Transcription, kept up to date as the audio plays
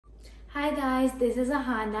Hi guys, this is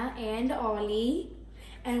Ahana and Ollie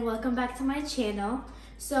and welcome back to my channel.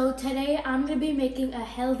 So today I'm going to be making a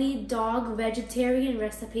healthy dog vegetarian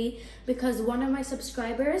recipe because one of my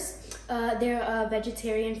subscribers, they're a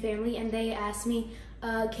vegetarian family and they asked me,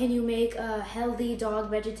 can you make a healthy dog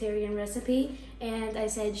vegetarian recipe? And I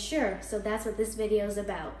said sure, so that's what this video is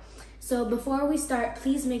about. So before we start,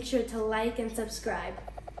 please make sure to like and subscribe.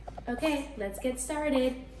 Okay, let's get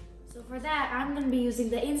started. So for that, I'm going to be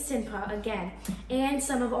using the Instant Pot again and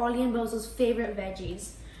some of Ollie and Bozo's favorite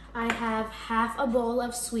veggies. I have half a bowl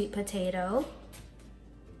of sweet potato,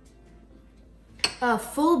 a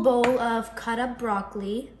full bowl of cut up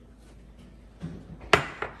broccoli,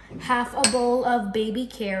 half a bowl of baby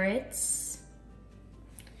carrots,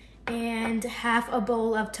 and half a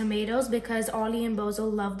bowl of tomatoes because Ollie and Bozo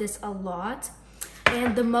love this a lot.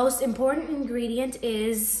 And the most important ingredient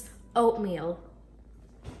is oatmeal.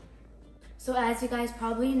 So as you guys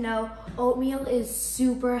probably know, oatmeal is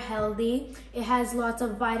super healthy. It has lots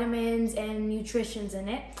of vitamins and nutrients in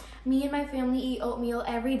it. Me and my family eat oatmeal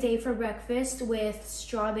every day for breakfast with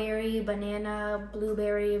strawberry, banana,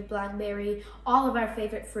 blueberry, blackberry, all of our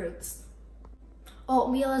favorite fruits.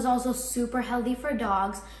 Oatmeal is also super healthy for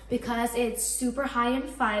dogs because it's super high in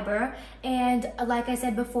fiber, and like I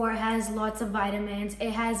said before, it has lots of vitamins.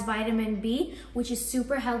 It has vitamin B, which is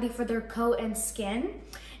super healthy for their coat and skin.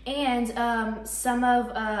 And some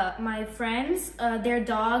of my friends, their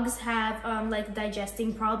dogs have like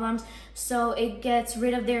digesting problems, so it gets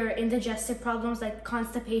rid of their indigestive problems like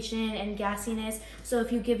constipation and gassiness. So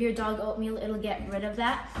if you give your dog oatmeal, it'll get rid of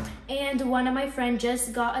that. And one of my friends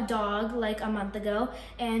just got a dog like a month ago,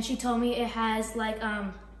 and she told me it has like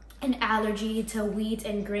an allergy to wheat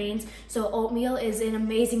and grains, so oatmeal is an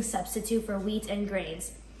amazing substitute for wheat and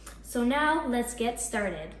grains. So now let's get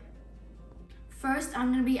started. First, I'm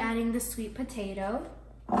going to be adding the sweet potato,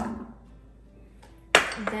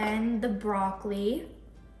 then the broccoli,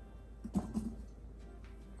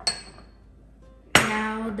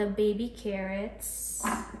 now the baby carrots,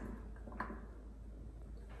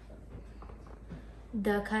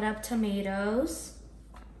 the cut up tomatoes,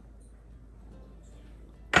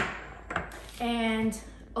 and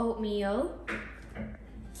oatmeal.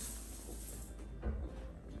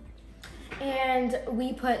 And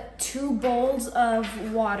we put 2 bowls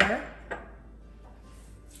of water.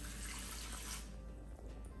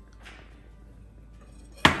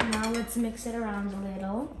 Now let's mix it around a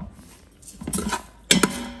little.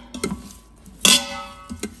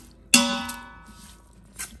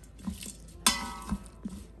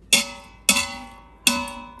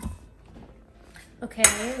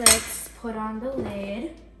 Okay, let's put on the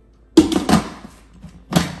lid.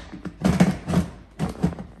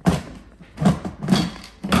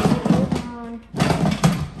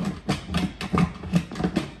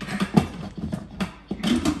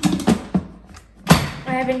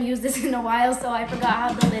 I haven't used this in a while, so I forgot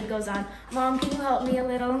how the lid goes on. Mom, can you help me a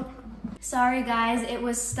little? Sorry guys, it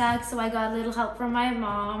was stuck, so I got a little help from my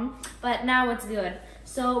mom, but now it's good.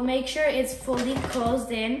 So make sure it's fully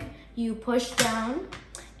closed in. You push down,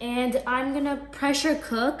 and I'm gonna pressure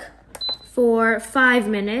cook for 5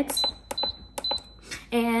 minutes,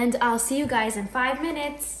 and I'll see you guys in 5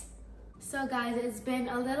 minutes. So guys, it's been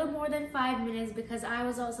a little more than 5 minutes because I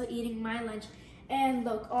was also eating my lunch. And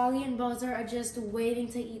look, Ollie and Bozo are just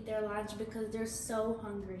waiting to eat their lunch because they're so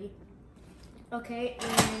hungry. Okay,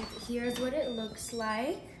 and here's what it looks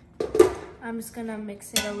like. I'm just gonna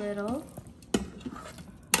mix it a little.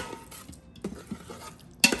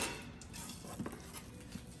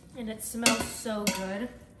 And it smells so good.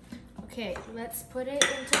 Okay, let's put it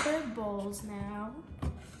into their bowls now.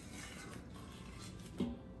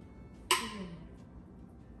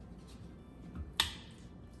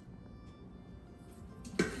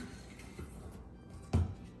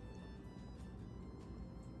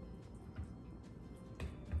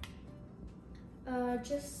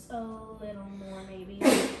 Just a little more maybe.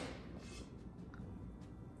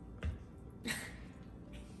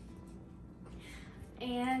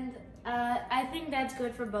 And I think that's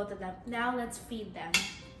good for both of them. Now let's feed them.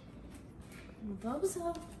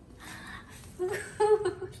 Bozo.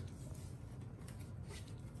 Food.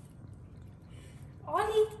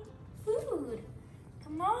 Ollie, food.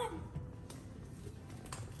 Come on.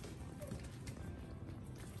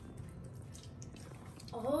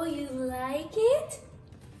 Oh, you like it?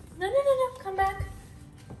 No, come back.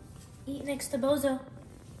 Eat next to Bozo.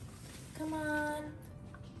 Come on.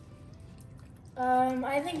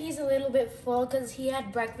 I think he's a little bit full because he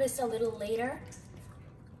had breakfast a little later.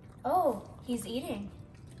 Oh, he's eating.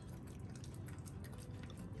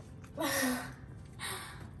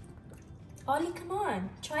 Ollie, come on,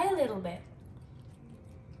 try a little bit.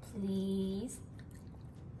 Please.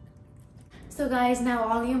 So guys, now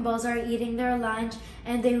Ollie and Bozo are eating their lunch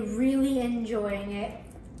and they're really enjoying it.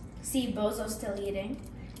 See, Bozo's still eating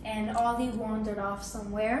and Ollie wandered off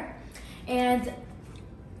somewhere. And,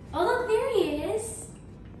 oh look, there he is.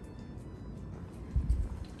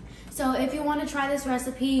 So if you want to try this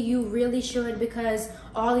recipe, you really should, because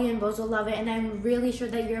Ollie and Bozo love it, and I'm really sure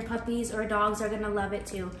that your puppies or dogs are gonna love it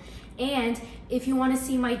too. And if you want to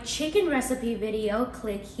see my chicken recipe video,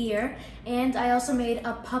 click here. And I also made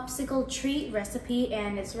a popsicle treat recipe,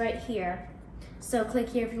 and it's right here. So click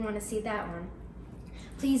here if you want to see that one.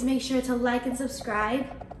 Please make sure to like and subscribe.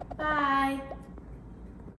 Bye.